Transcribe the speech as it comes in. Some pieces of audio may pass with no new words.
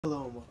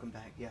Hello and welcome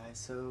back, guys.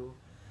 So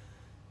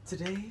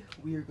today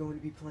we are going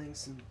to be playing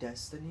some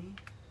Destiny.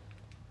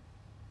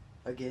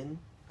 Again,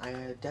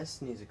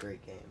 Destiny is a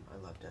great game.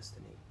 I love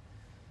Destiny.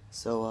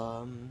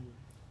 So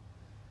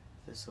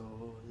this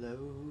will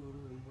load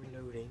and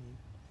we're loading.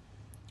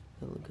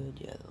 That look good?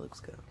 Yeah, that looks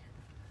good on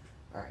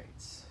camera.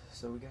 Alright,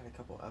 so we got a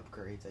couple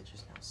upgrades I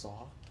just now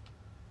saw.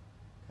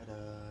 Got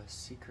a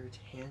secret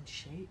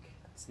handshake.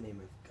 That's the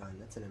name of gun.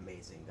 That's an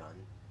amazing gun.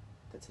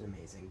 That's an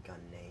amazing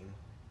gun name.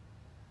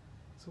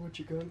 So what's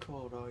your gun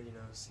called? Oh,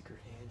 secret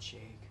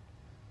handshake.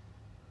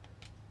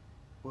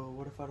 Well,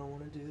 what if I don't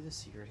want to do the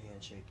secret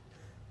handshake?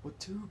 Well,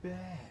 too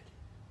bad.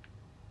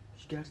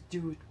 You gotta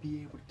do it to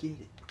be able to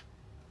get it.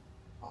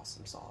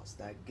 Awesome sauce.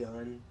 That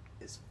gun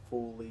is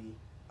fully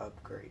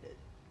upgraded.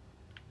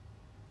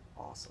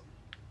 Awesome.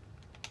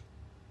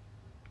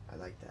 I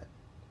like that.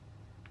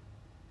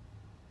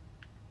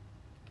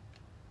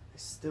 I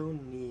still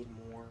need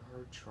more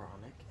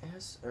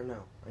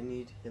I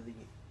need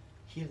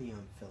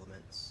helium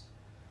filaments.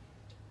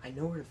 I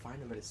know where to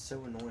find them, but it's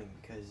so annoying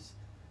because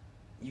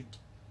you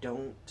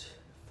don't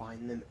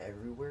find them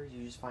everywhere.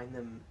 You just find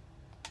them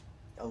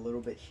a little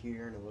bit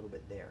here and a little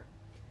bit there.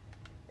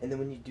 And then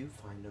when you do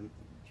find them,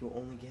 you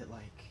only get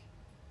like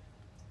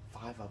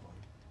 5 of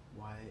them.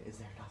 Why is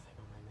there nothing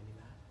on my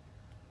mini-map?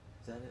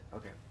 Is that it?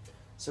 Okay.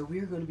 So we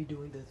are going to be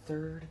doing the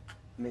 3rd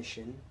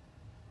mission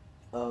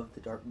of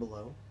the Dark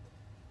Below.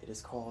 It is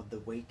called the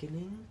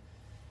Wakening.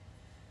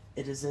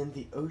 It is in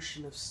the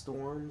Ocean of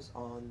Storms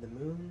on the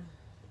moon.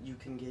 You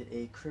can get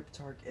a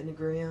Cryptarch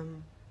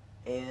enneagram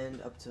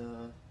and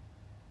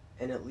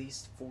at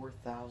least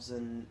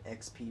 4,000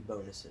 XP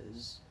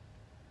bonuses.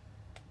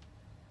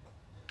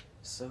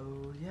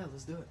 So yeah,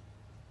 let's do it.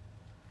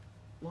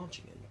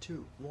 Launching in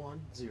 2,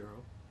 1,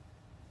 0.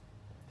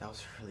 That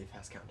was a really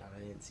fast countdown. I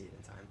didn't see it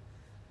in time.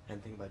 I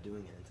didn't think about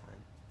doing it in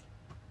time.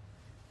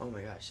 Oh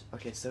my gosh.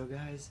 Okay, so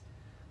guys,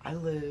 I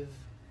live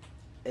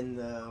in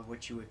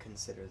what you would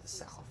consider the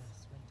South.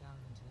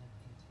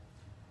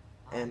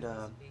 And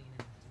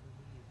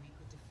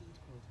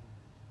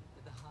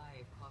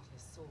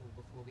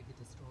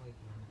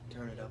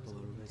turn it up a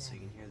little bit so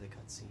you can hear the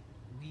cutscene.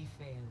 We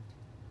failed.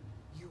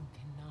 You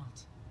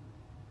cannot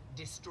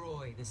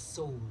destroy the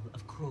soul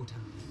of Crota.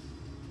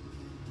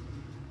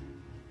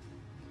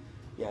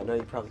 Yeah, I know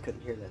you probably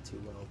couldn't hear that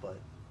too well, but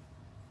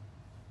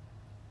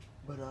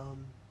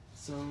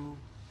so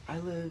I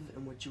live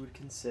in what you would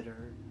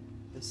consider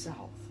the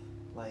South.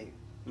 Like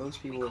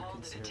most people would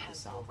consider the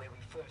South. Where we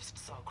first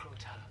saw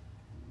Crota.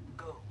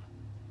 Go,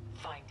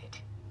 find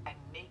it, and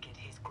make it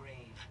his grave.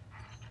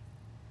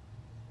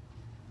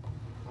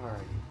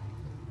 Alrighty,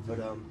 but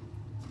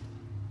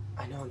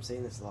I know I'm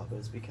saying this a lot, but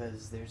it's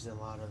because there's a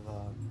lot of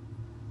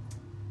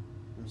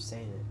I'm just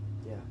saying it,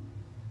 yeah.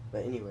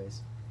 But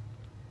anyways,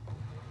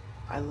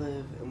 I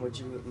live in what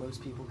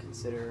most people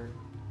consider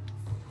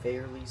a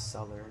fairly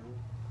southern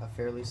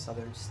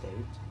state.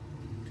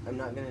 I'm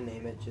not gonna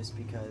name it just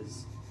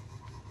because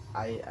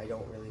I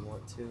don't really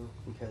want to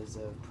because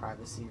of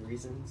privacy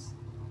reasons.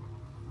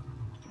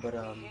 But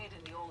we hid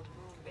in the old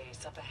moon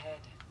base up ahead,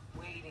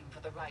 waiting for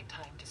the right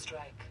time to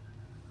strike.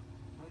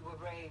 We were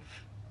brave,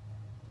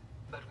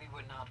 but we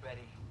were not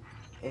ready.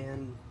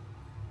 And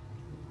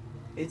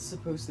it's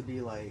supposed to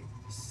be like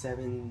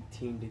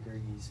 17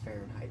 degrees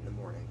Fahrenheit in the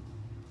morning.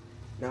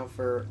 Now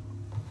for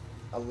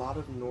a lot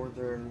of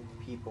northern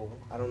people,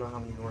 I don't know how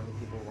many northern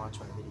people watch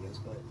my videos,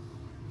 but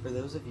for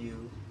those of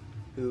you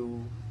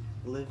who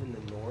live in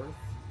the north,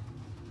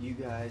 you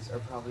guys are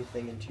probably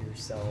thinking to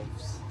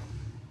yourselves,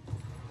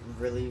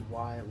 really,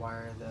 why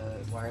are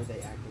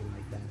they acting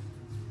like that?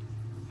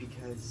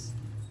 Because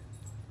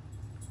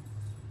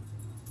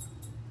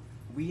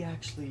we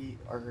actually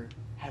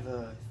have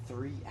a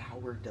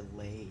 3-hour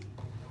delay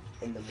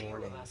in the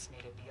morning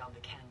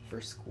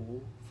for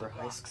school, for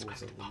high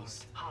schools at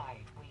least.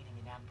 Hide, waiting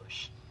in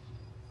ambush.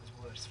 It was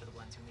worse for the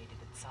ones who made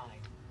it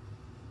inside.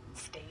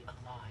 Stay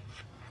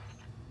alive.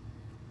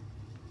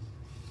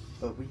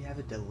 But we have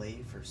a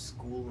delay for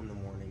school in the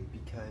morning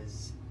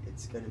because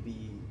it's gonna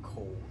be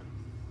cold.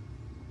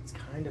 It's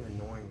kind of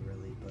annoying,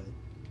 really, but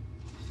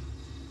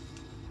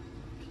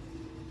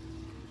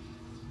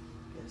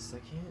guess I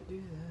can't do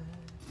that.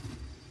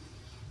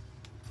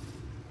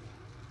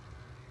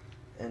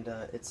 And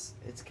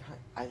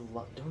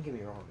don't get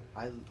me wrong,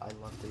 I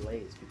love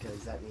delays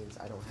because that means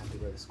I don't have to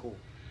go to school.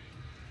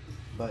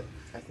 But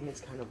I think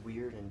it's kind of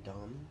weird and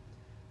dumb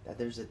that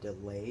there's a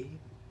delay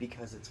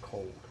because it's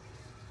cold.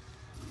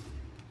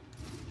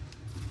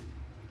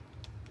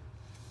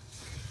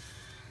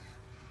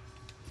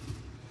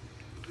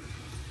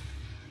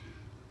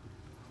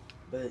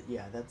 But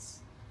yeah,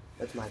 that's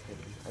my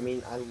opinion. I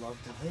mean, I love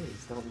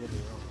delays, don't get me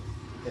wrong,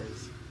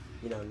 because,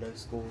 no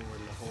school and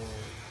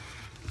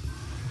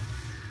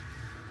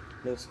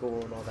no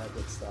school and all that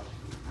good stuff.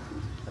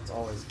 That's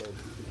always good.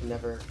 You can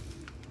never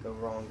go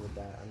wrong with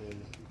that. I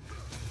mean,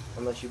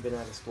 unless you've been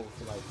out of school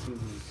for like 2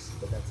 weeks,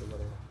 but it's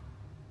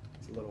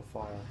a little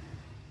far.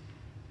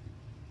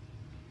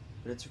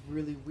 But it's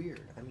really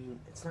weird. I mean,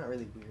 it's not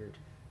really weird,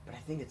 but I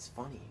think it's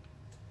funny.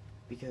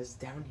 Because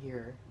down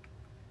here,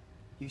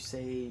 you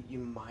say you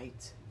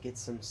might get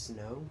some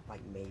snow, like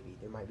maybe.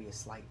 There might be a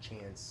slight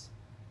chance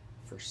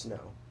for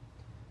snow.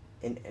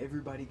 And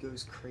everybody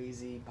goes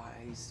crazy,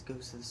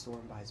 goes to the store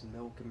and buys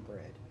milk and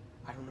bread.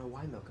 I don't know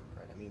why milk and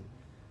bread. I mean,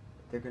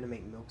 they're gonna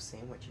make milk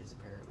sandwiches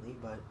apparently,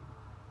 but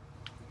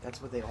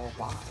that's what they all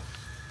buy.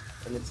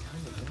 And it's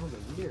kind of dumb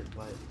and weird,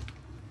 but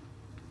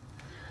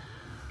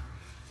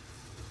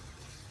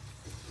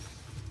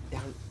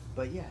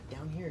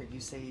down here you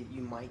say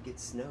you might get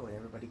snow and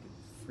everybody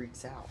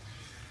freaks out.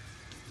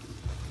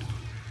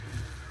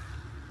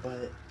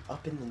 But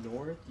up in the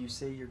north, you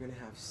say you're gonna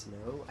have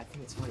snow. I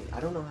think it's funny. I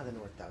don't know how the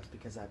north does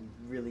because I've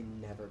really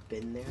never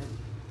been there,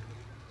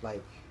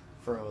 like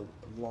for a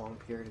long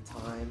period of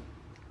time,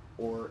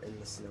 or in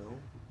the snow.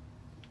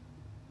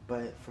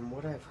 But from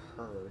what I've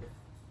heard,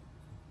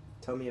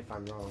 tell me if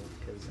I'm wrong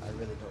because I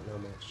really don't know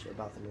much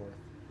about the north.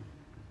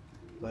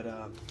 But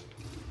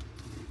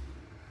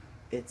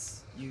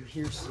it's, you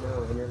hear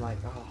snow and you're like,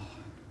 oh,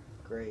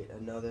 great,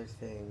 another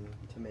thing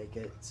to make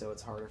it so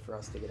it's harder for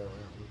us to get around.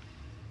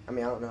 I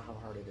mean, I don't know how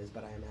hard it is,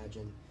 but I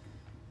imagine,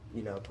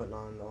 you know, putting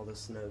on all the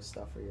snow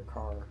stuff for your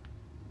car.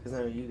 Because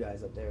I know you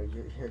guys up there,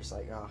 you're just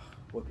like, oh,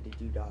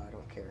 whoopity-doo-dah, I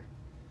don't care.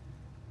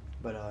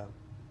 But,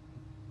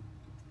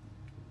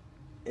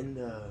 in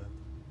the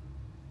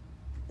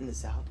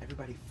South,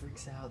 everybody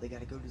freaks out. They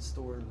gotta go to the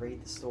store and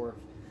raid the store of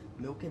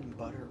milk and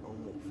butter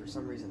only. For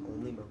some reason,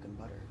 only milk and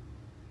butter.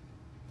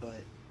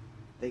 But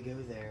they go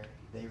there,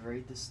 they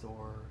raid the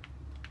store,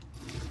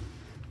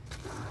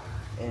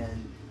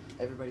 and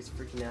everybody's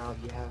freaking out.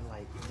 You have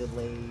like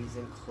delays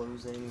and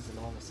closings and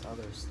all this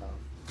other stuff.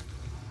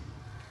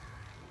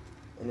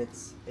 And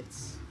it's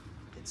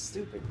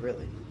stupid,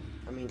 really.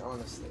 I mean,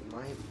 honestly,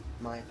 my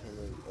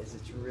opinion is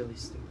it's really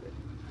stupid.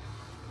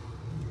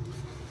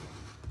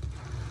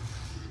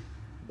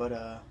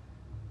 But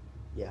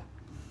yeah.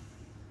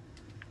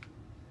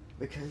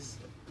 Because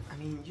I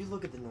mean, you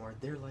look at the north,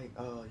 they're like,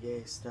 oh,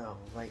 yay, snow.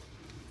 Like,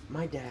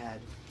 my dad,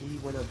 he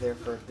went up there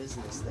for a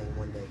business thing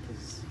one day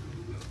because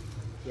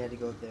he had to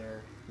go up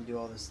there and do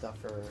all this stuff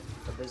for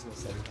a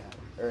business that he had.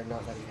 Or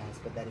not that he has,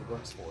 but that he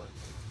works for.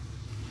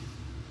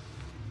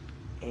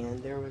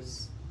 And there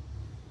was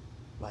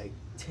like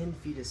 10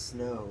 feet of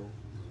snow,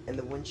 and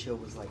the wind chill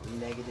was like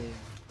negative.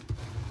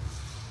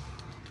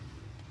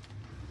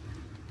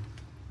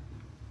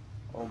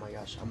 Oh my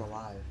gosh, I'm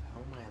alive.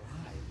 How am I alive?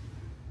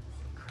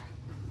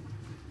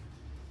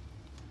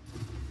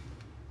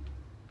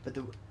 But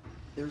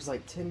there was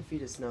like 10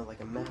 feet of snow,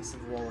 like a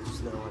massive wall of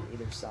snow on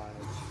either side.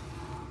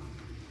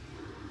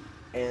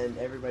 And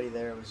everybody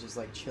there was just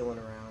like chilling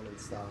around and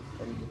stuff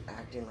and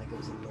acting like it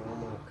was a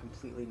normal,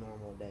 completely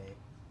normal day.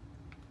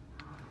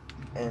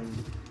 And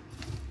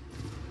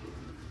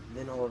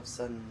then all of a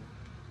sudden,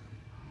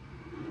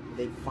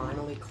 they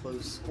finally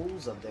closed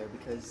schools up there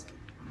because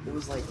it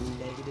was like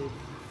negative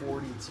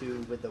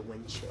 42 with the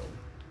wind chill.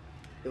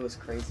 It was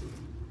crazy.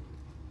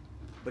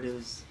 But it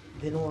was,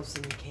 then all of a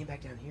sudden he came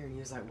back down here and he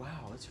was like,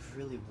 wow, it's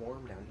really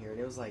warm down here. And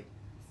it was like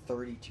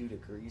 32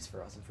 degrees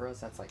for us. And for us,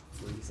 that's like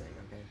freezing,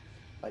 okay?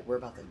 Like, we're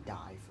about to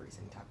die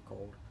freezing type of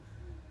cold.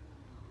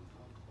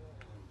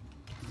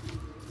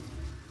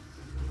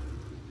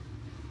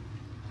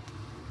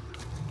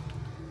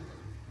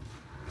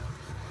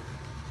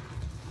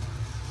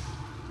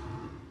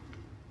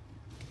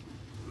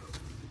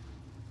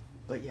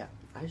 But yeah,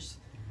 I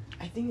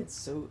think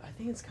it's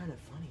kind of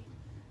funny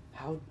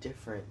how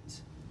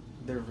different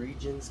the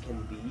regions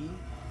can be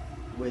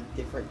with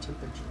different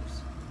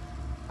temperatures.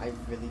 I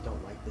really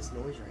don't like this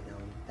noise right now,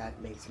 and that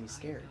makes me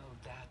scared. I know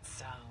that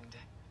sound.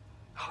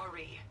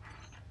 Hurry.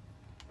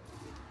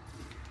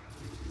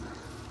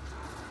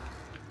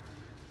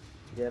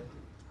 Yep,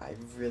 I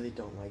really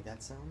don't like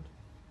that sound.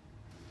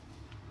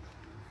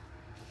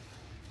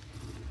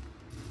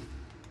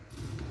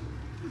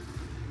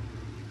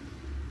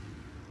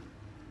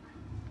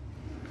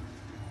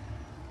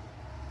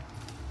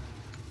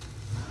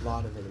 A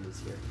lot of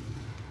enemies here.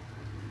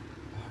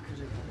 Oh, I could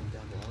have gotten a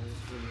double. I was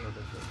really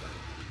hoping for a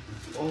double.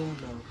 Oh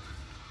no.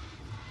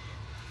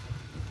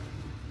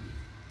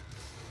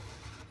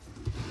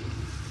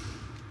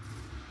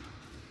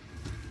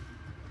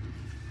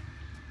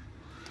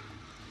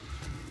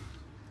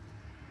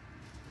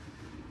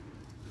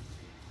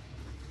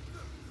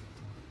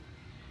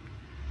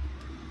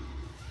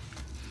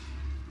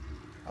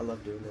 I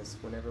love doing this.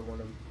 Whenever one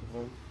of them come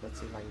home, let's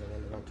see if I can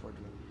land it on towards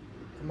me.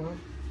 Come on,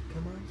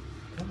 come on,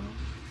 come on.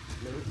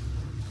 Nope.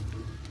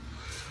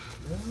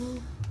 No.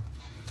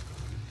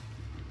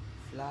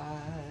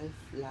 Fly,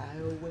 fly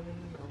away.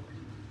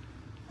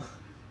 Oh.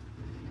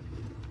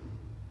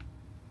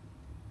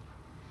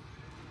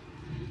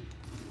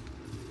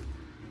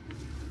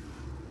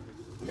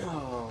 No.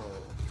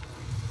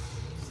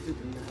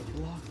 Stupid knight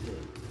blocked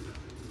it.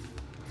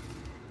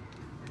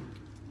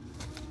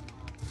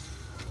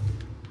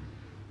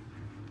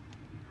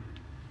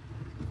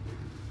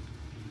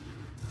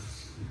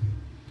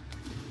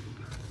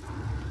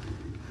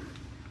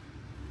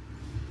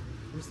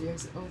 Where's the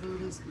exit? Oh, there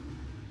it is.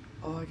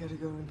 Oh, I gotta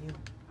go in here.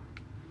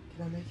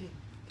 Can I make it?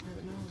 Can I?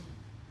 No.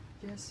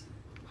 Yes,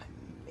 I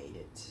made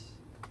it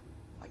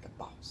like a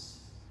boss.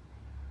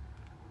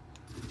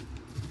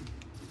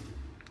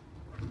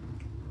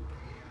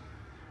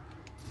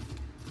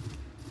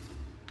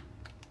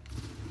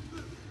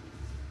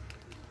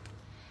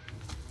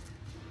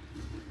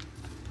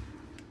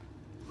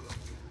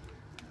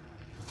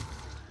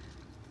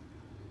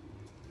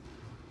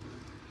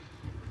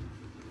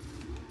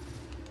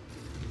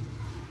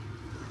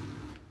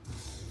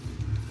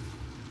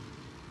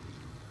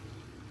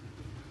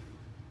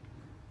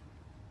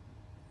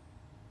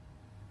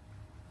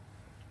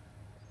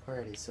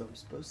 Alrighty, so I'm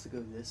supposed to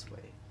go this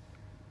way.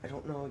 I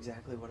don't know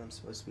exactly what I'm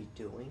supposed to be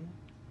doing,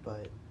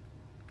 but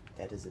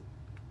that is a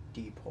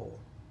deep hole.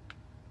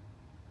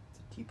 It's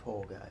a deep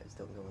hole, guys.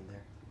 Don't go in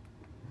there.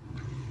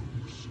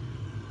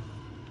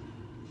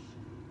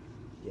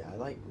 Yeah,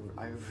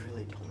 I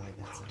really don't like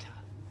that sound.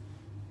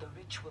 The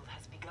ritual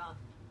has begun.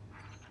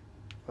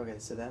 Okay,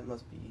 so that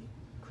must be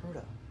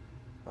Crota.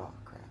 Oh,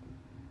 crap.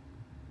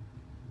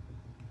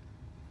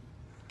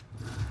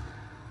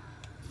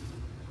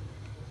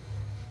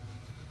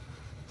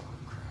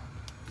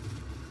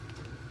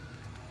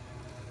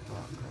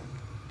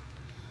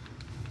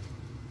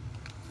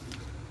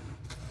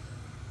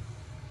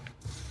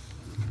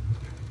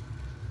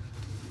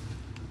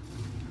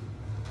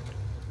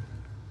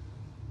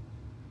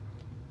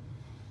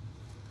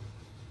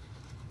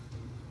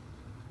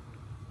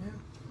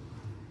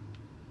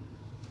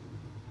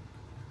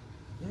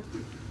 Yep.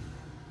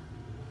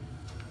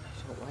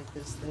 I don't like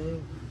this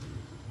thing.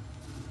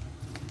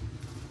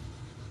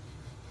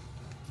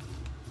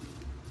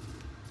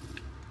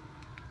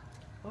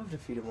 I've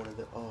defeated one of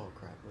the. Oh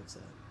crap! What's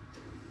that?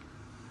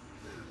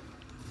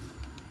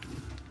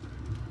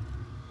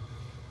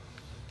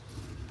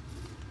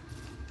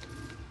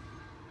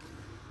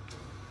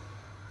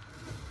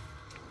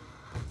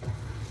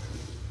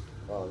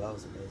 Oh, that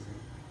was amazing.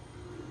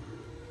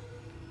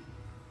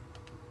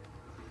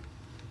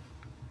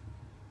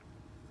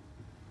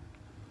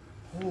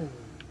 Oh.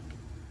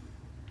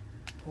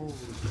 Holy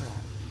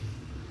crap.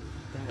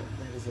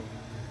 That is a...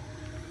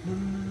 No.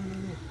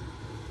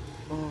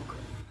 Oh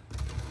crap.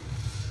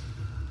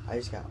 I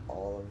just got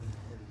all of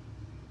him.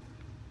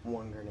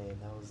 One grenade.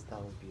 That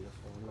was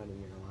beautiful. I'm not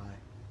even gonna lie.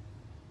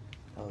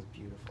 That was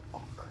beautiful.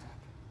 Oh crap.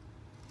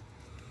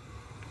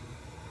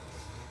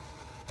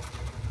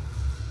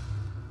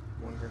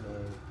 One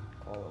grenade.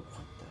 Oh,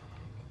 what the heck?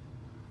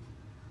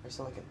 I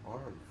saw like an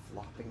arm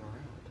flopping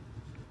around.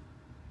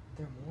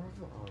 There are more of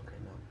them? Oh, okay,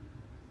 no.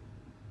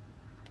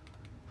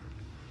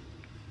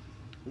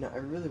 No, I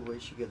really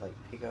wish you could like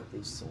pick up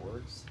these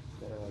swords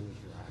that are on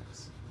these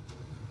racks.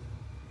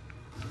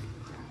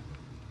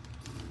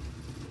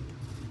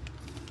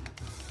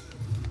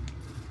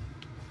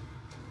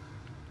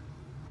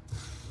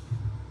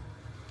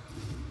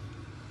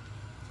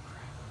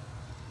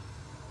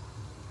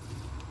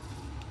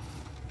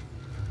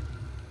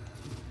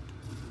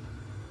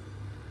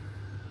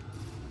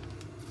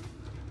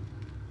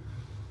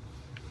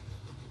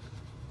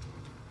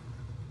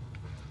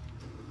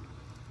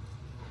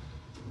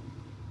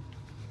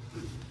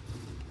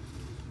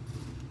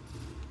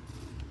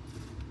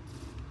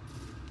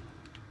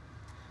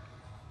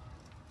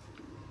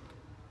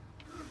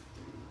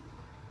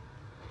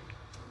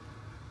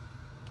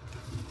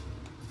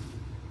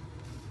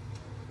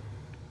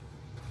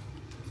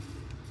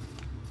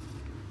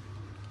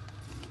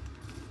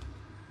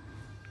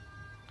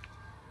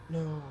 No,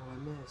 I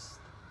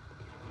missed.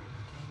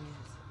 Dang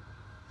it.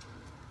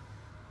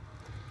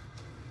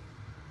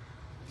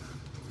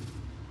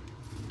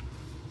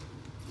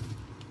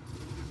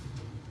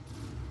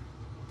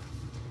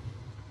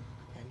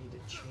 I need to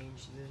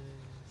change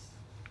this.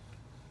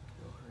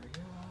 Go hurry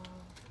up.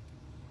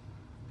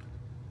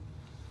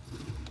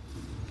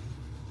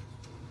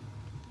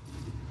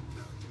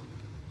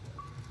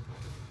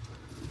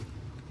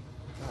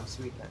 Oh,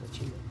 sweet, got an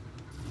achievement.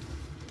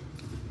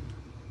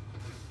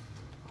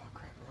 Oh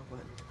crap, wrong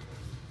button.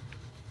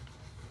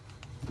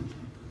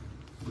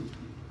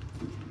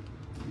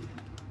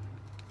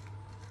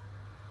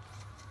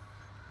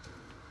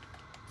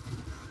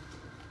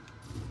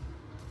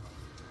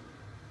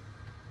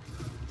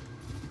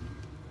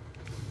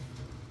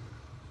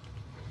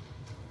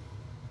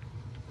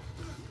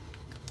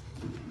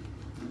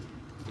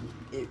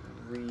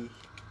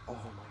 Oh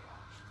my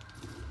gosh.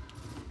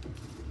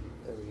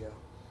 There we go.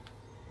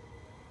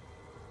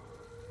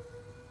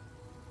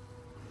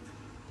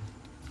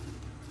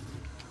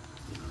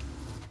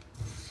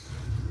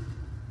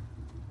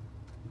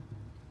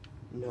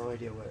 No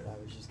idea what I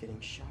was just getting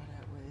shot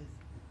at with,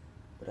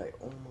 but I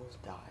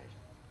almost died.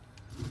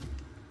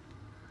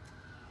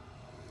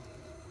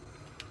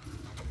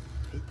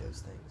 I hate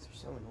those things. They're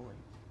so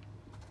annoying.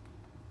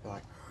 They're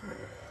like...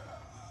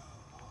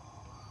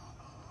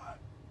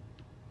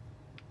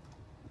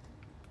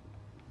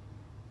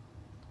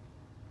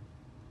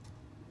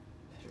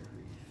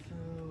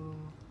 Refill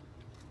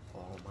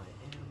all my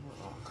ammo.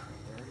 Oh crap,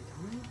 they're already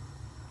coming?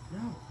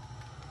 No.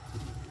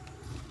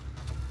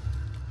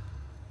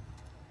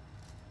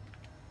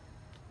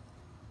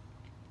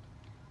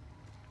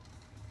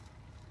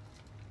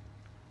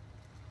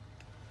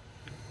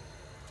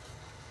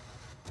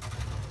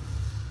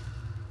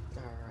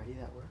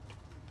 work?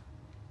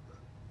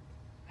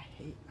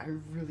 I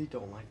really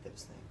don't like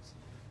those things.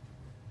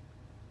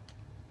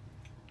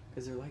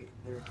 Because they're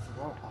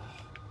raw. Oh.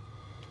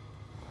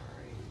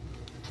 Alright.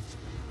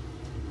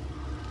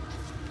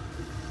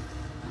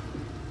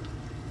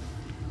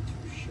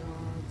 2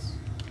 shots.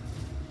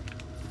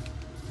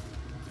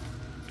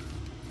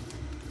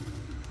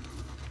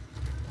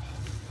 Oh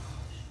my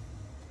gosh.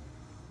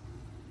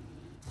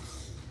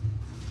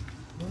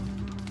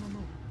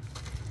 No.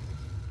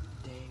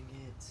 Dang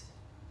it.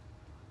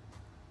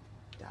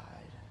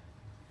 Died.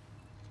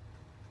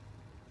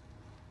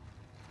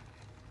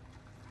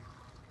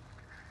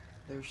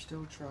 They're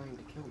still trying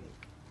to kill me.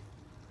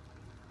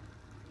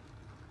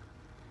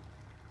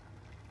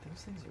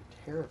 Those things are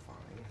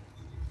terrifying.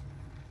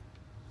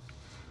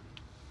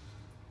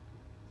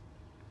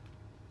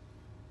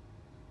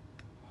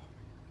 Oh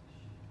my gosh.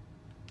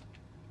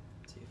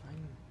 Let's see if I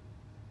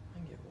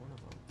can get one of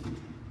them.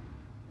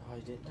 Oh,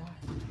 he didn't die.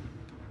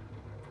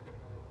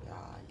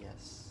 Ah,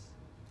 yes.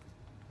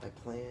 My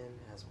plan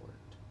has worked.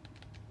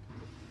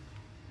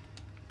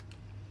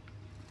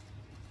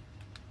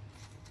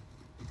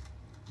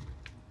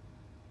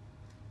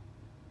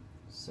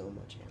 So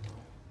much ammo.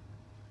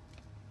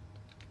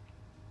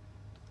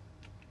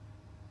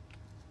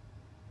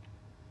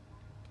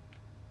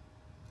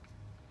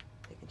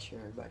 Making sure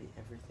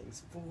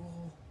everything's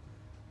full.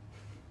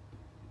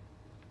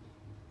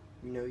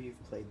 You know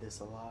you've played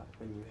this a lot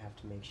when you have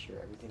to make sure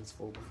everything's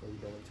full before you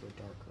go into a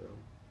dark room.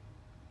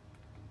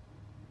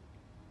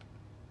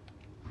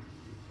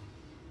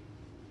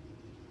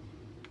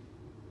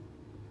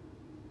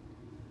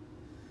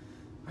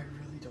 I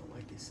really don't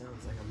like these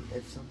sounds. Like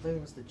if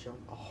something was to jump,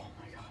 oh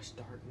my gosh,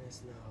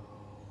 darkness, no.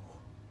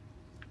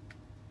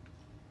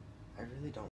 I really don't